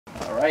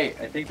All right,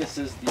 I think this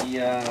is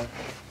the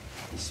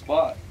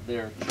spot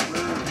there.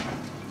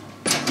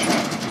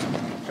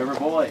 Trevor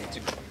boy.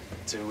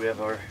 Do we have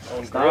our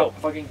own Stop grill?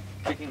 fucking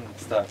kicking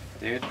stuff,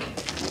 dude.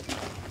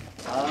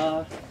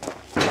 How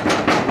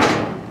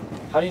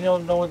do you know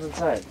no one's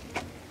inside?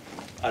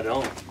 I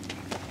don't.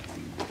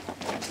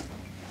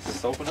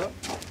 Just open up.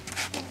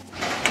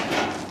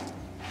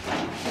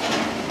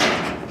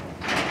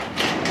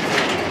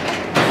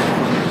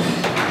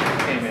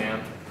 Hey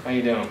man, how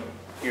you doing?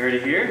 You already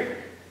here?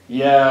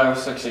 Yeah, I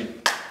was actually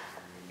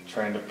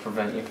trying to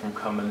prevent you from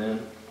coming in.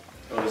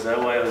 Oh, is that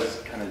why I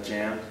was kind of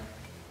jammed?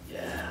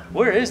 Yeah.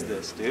 Where is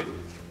this, dude?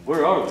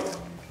 Where are we?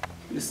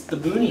 It's the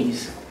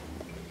boonies.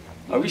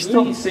 Are we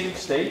still in the same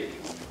state?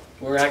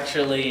 We're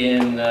actually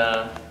in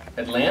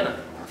Atlanta.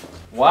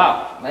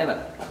 Wow,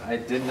 Atlanta. I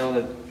didn't know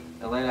that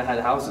Atlanta had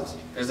houses.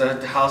 There's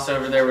a house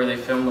over there where they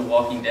filmed The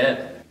Walking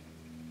Dead.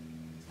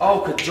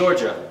 Oh,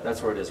 Georgia.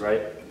 That's where it is,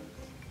 right?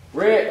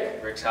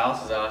 Rick! Rick's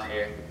house is out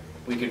here.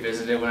 We could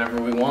visit it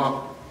whenever we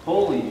want.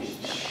 Holy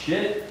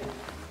shit.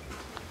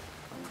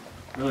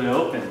 Really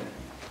open.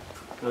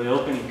 Really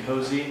open and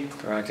cozy.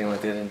 They're acting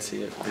like they didn't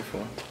see it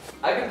before.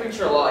 I can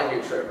picture a lot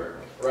here, Trevor,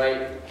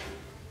 right?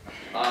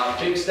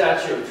 Big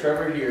statue of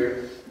Trevor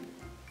here.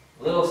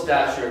 Little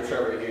statue of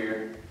Trevor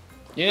here.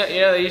 You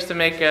know they used to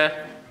make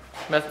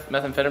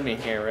methamphetamine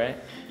here, right?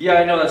 Yeah,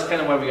 I know, that's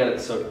kind of why we got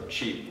it so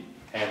cheap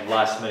and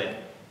last minute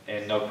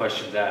and no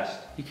questions asked.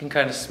 You can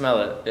kind of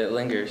smell it. It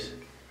lingers.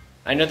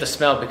 I know the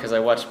smell because I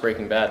watched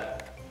Breaking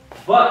Bad.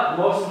 But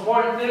the most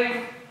important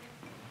thing,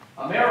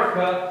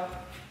 America.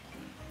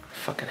 I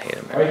fucking hate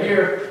America. Right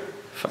here.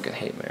 I fucking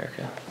hate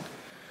America.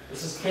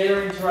 This is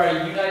catering to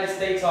our United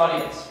States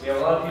audience. We have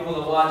a lot of people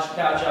that watch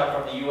Couch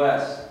Out from the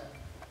US.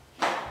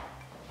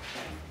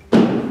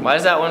 Why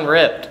is that one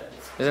ripped?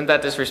 Isn't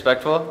that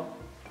disrespectful?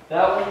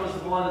 That one was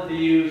the one that they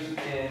used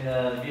in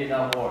the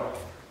Vietnam War.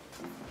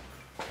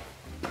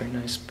 Pretty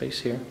nice space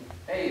here.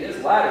 Hey,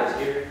 there's ladders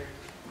here.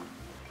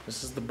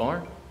 This is the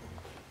barn.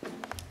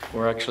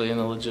 We're actually in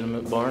a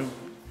legitimate barn.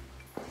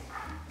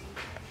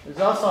 There's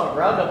also a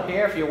rug up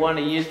here if you want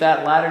to use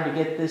that ladder to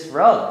get this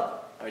rug.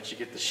 Why'd you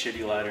get the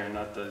shitty ladder and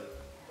not the...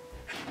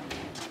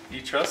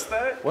 You trust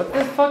that? What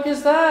the fuck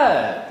is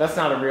that? That's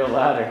not a real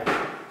ladder.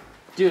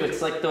 Dude,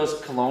 it's like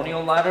those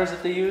colonial ladders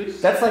that they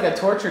use. That's like a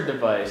torture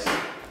device.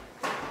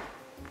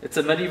 It's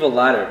a medieval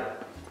ladder.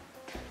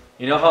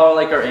 You know how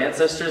like our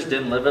ancestors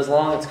didn't live as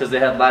long? It's because they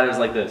had ladders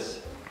like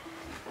this.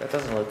 That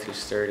doesn't look too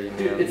sturdy.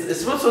 Dude,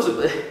 it's supposed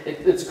to,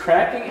 it's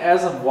cracking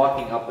as I'm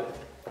walking up it.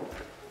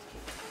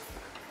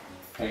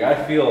 Like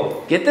I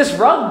feel. Get this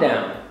rug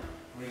down.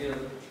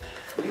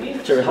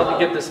 Sure, help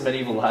me get this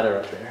medieval ladder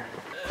up there.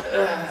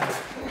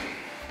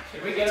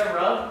 Should we get a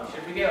rug?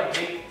 Should we get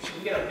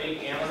a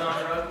big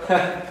Amazon rug?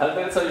 I think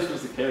that's how you're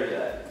supposed to carry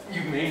that.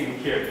 You made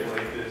me carry it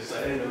like this.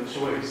 I had no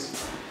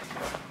choice.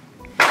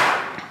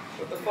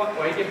 What the fuck?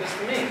 Why you give this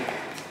to me?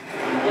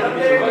 Get up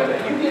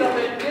there. You get up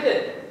there and get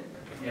it.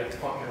 Yeah,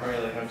 fucking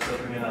right. Like I'm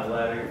slipping in that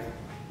ladder.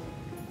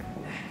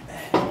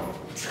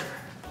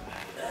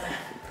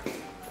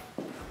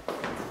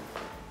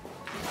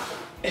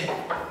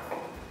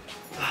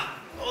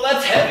 Oh,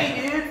 that's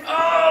heavy, dude.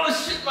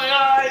 Oh, shit, my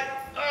eye.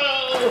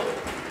 Oh.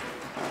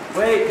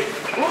 Wait.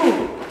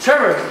 Ooh,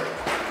 Trevor.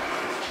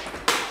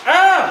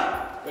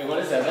 Ah! Wait, what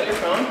is that? Is that your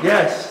phone?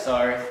 Yes.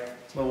 Sorry.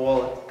 It's my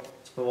wallet.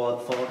 It's my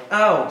wallet phone.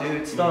 Ow,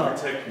 dude, stop.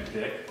 Protect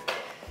your dick.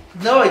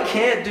 No, I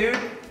can't, dude.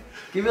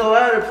 Give me the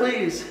ladder,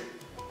 please.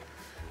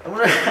 I'm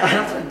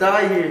gonna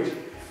die here.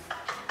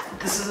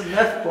 This is a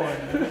meth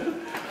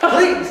barn.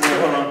 Please.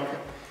 Hold on.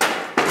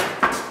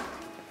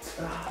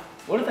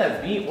 What if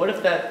that beat? What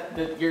if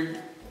that you're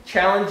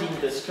challenging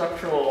the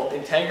structural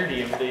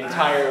integrity of the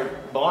entire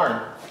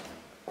barn?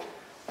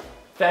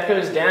 If that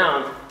goes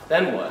down,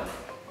 then what?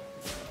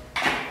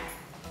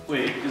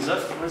 Wait, what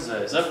is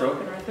that? Is that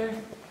broken right there?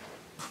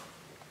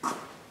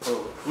 Oh,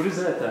 what is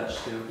that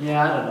attached to?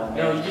 Yeah, I don't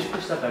know, No, man. you just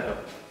push that back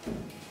up.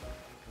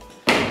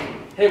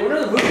 Hey, when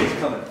are the movies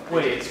coming?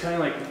 Wait, it's kind of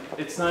like,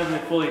 it's not even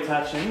fully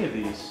attached to any of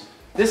these.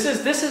 This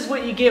is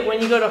what you get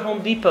when you go to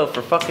Home Depot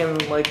for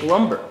fucking like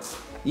lumber.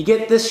 You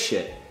get this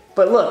shit.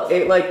 But look,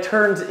 it like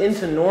turns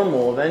into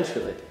normal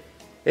eventually.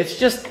 It's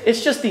just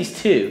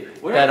these two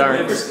Where that are the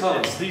aren't. movers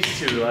coming? It's these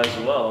two as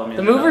well. I mean,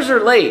 The movers are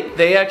late.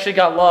 They actually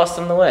got lost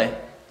on the way.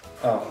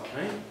 Oh,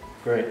 Right?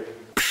 great.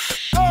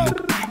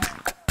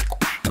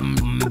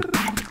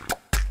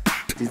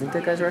 Do you think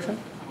that guy's Russian?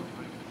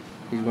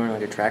 He's wearing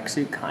like a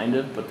tracksuit, kind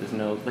of, but there's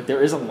no, like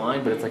there is a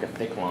line, but it's like a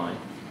thick line.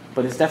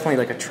 But it's definitely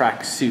like a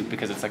tracksuit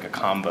because it's like a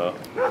combo.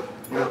 I'm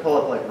gonna pull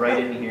up like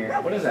right in here.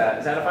 What is that?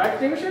 Is that a fire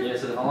extinguisher? Yeah,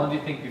 so how long do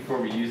you think before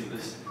we use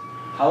this?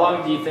 How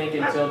long do you think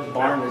until the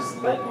barn is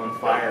lit on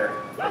fire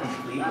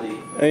completely?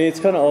 I mean, it's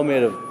kind of all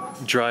made of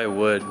dry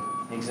wood.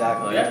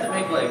 Exactly. You have to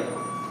make like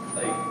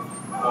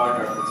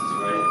barn references,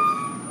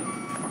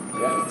 right?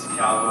 Yeah, it's a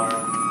cow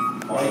barn.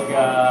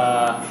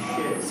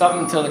 Like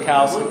something until the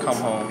cows come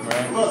home,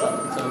 right?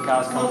 Until the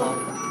cows come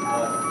home.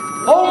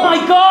 Oh my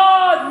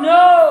God,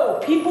 no!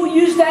 People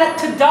use that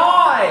to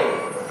die.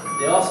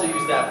 They also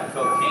use that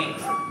for cocaine.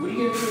 What are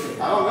you gonna do with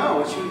it? I don't know.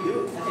 What should we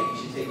do? I think you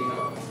should take it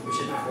home. We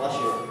should flush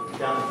it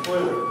down the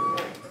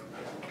toilet.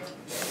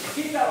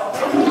 Keep that all.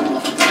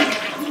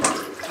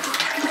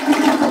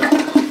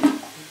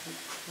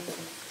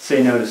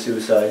 Say no to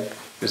suicide.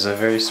 Is that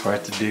very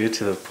smart to do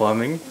to the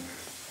plumbing? Did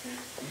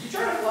you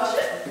try to flush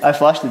it? I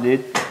flushed it,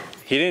 dude.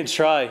 He didn't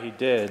try, he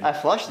did. I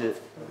flushed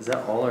it. Is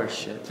that all our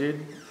shit,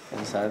 dude?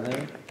 Inside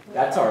there?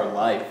 That's our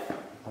life.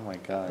 Oh my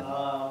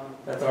god.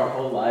 That's our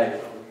whole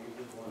life.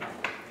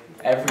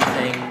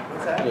 Everything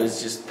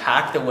was just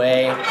packed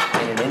away in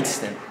an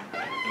instant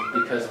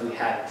because we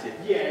had to.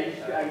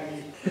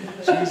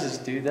 Jesus,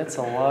 dude, that's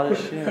a lot of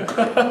shit.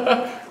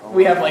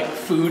 We have like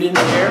food in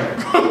there.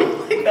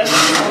 Like that's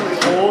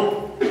totally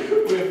old.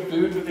 We have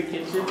food in the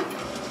kitchen.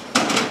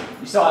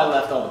 You saw I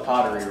left all the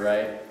pottery,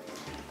 right?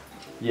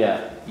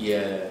 Yeah.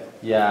 Yeah.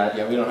 Yeah.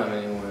 Yeah, we don't have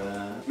any more of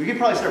that. We could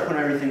probably start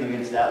putting everything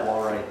against that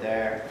wall right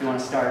there. If you want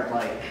to start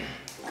like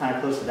kind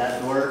of close to that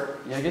door.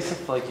 Yeah, I guess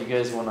if like you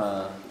guys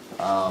wanna,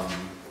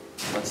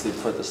 once they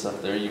put the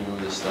stuff there, you move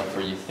the stuff,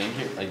 or you think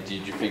it, like,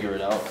 did you figure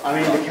it out? I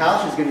mean, the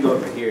couch is gonna go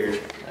over here.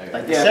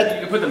 Like the Yeah, set,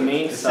 you can put the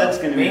main the stuff, set's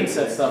gonna main be-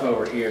 set stuff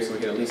over here, so we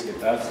can at least get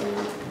that sorted.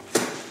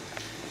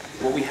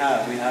 What we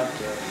have a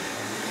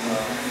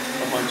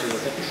bunch of the.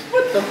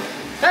 What the?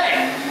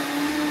 Hey!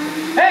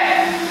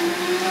 Hey!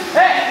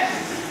 Hey!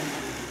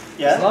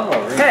 yeah. It's not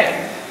about room.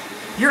 Hey!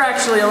 You're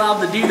actually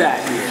allowed to do that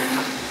here.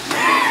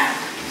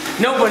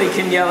 Nobody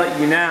can yell at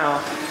you now.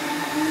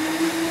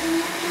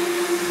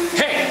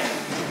 Hey!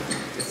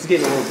 It's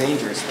getting a little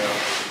dangerous though.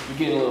 You're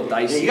getting a little Yeah,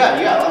 dicey. you got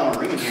a lot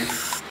more room in here.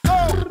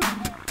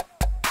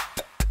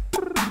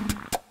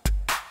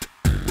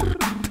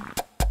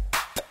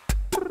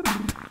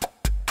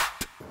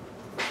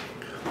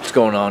 What's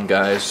going on,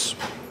 guys?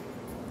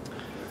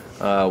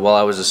 While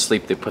I was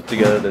asleep, they put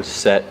together this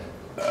set.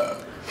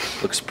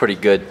 Looks pretty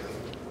good.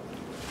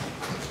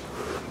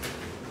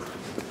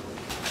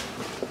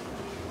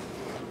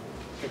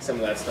 I think some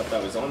of that stuff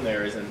that was on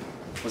there isn't.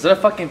 Was that a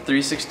fucking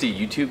 360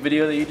 YouTube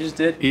video that you just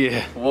did?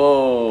 Yeah.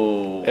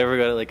 Whoa. Ever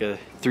got like a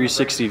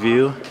 360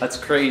 view? That's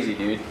crazy,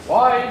 dude.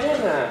 Why are you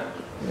doing that?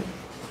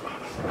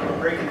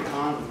 Breaking the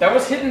condom. That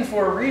was hidden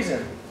for a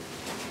reason.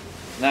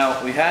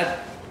 Now, we had,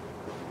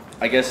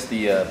 I guess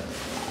the,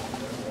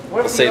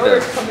 What Let's if say the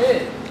owners come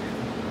in?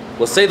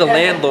 we'll say the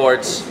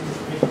landlords,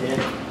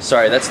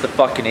 sorry, that's the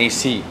fucking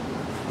AC.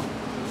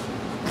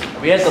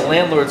 We had the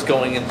landlords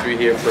going in through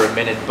here for a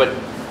minute, but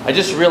I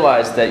just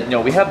realized that, you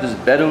know, we have this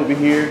bed over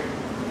here,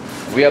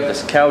 we have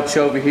this couch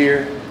over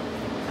here,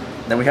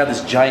 and then we have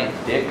this giant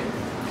dick.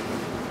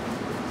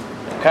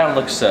 It kind of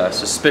looks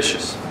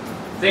suspicious.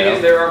 Thing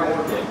is, there are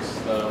more dicks.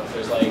 So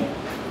there's like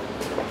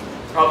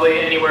probably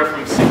anywhere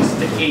from 6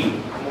 to 8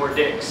 more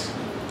dicks,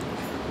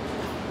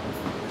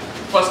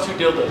 plus 2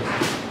 dildos.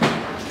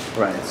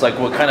 Right. It's like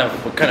what kind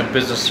of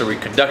business are we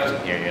conducting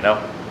here, you know?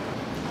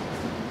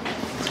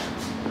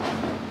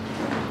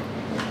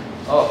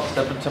 Oh,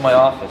 step into my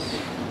office.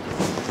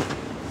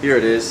 Here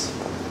it is.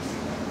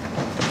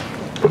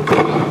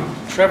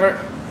 Trevor.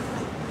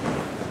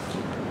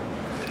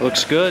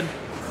 Looks good.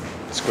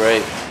 It's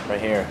great. Right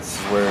here. This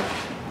is where,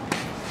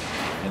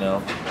 you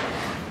know,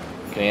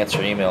 you can answer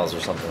emails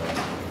or something.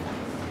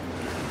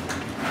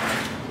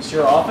 It's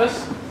your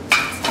office?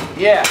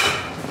 Yeah.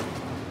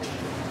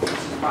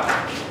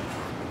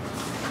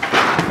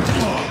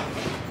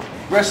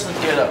 Wrestling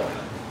get up.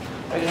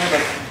 I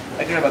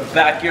can have a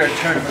backyard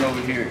tournament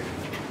over here.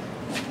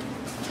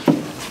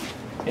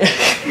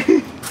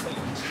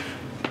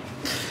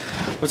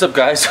 What's up,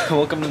 guys?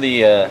 Welcome to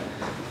the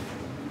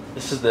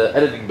this is the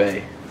editing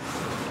bay.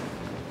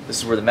 This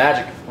is where the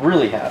magic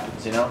really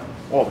happens, you know?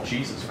 Oh,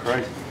 Jesus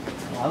Christ.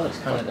 Well, that looks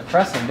kind of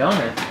depressing, don't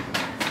it?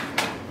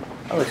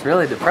 That looks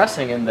really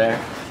depressing in there.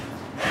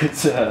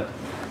 It's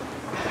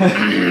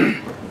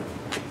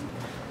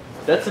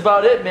that's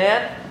about it,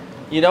 man.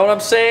 You know what I'm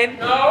saying?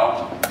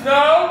 No!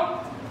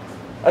 No!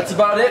 That's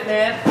about it,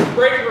 man.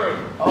 Break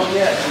room! Oh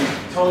yeah,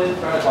 dude, totally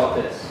forgot about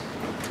this.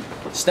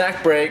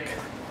 Snack break.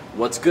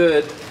 What's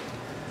good?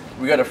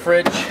 We got a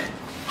fridge.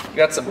 We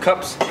got some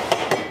cups.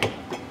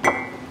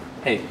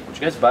 Hey, did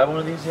you guys buy one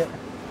of these yet?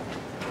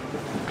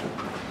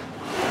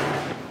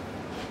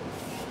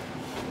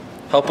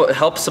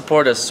 Help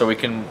support us so we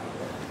can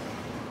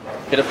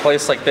get a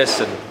place like this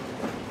and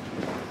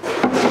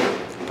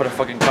put a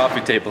fucking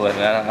coffee table in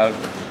it.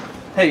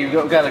 Hey, you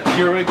got a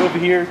Keurig over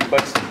here.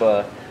 Got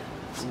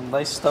some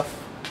nice stuff.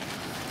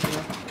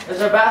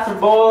 There's our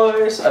bathroom,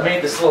 boys. I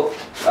made this little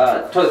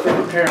toilet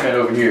paper pyramid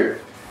over here.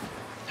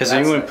 Has That's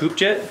anyone it. pooped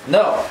yet?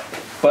 No,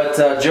 but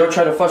Joe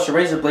tried to flush a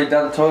razor blade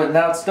down the toilet and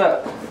now it's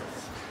stuck.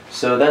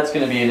 So that's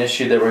going to be an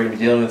issue that we're going to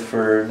be dealing with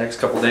for the next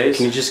couple days.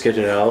 Can you just get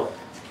it out?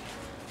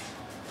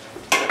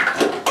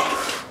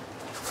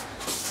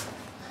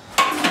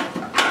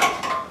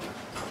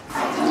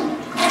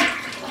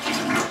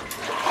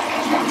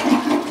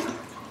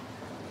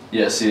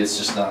 Yeah, see, it's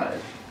just not.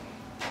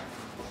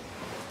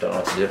 Don't know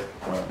what to do.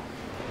 Well,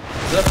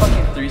 is that a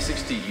fucking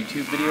 360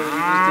 YouTube video that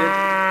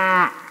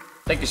you just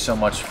did? Thank you so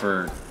much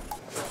for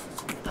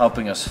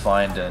helping us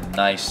find a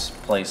nice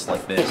place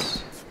like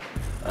this.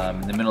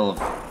 in the middle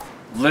of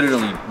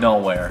literally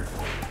nowhere,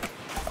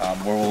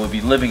 where we'll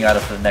be living out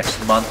of for the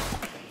next month.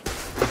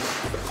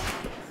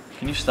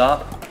 Can you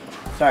stop?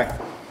 Sorry.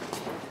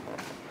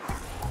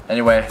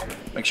 Anyway,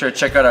 make sure to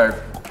check out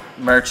our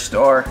merch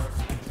store.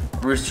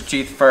 Rooster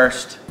Teeth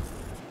first.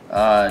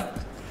 What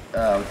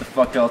the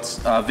fuck else?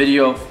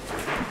 Video.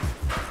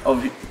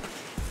 Over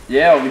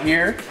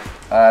here.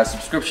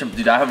 Subscription,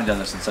 dude. I haven't done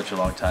this in such a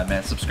long time,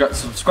 man.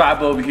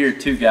 Subscribe over here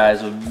too,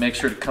 guys. We'll make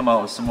sure to come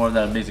out with some more of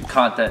that amazing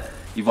content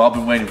you've all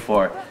been waiting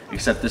for.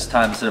 Except this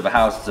time, instead of a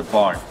house, it's a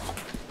barn.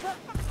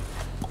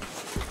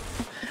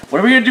 What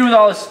are we gonna do with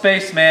all this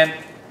space, man?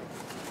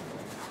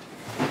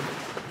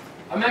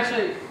 I'm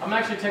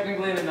actually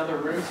technically in another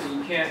room, so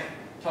you can't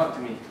talk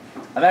to me.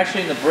 I'm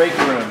actually in the break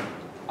room.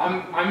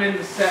 I'm in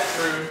the set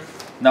room.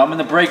 No, I'm in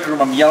the break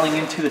room. I'm yelling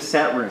into the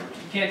set room.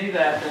 You can't do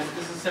that.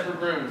 This is a separate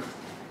room.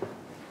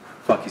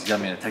 Fuck, he's got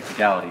me in a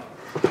technicality.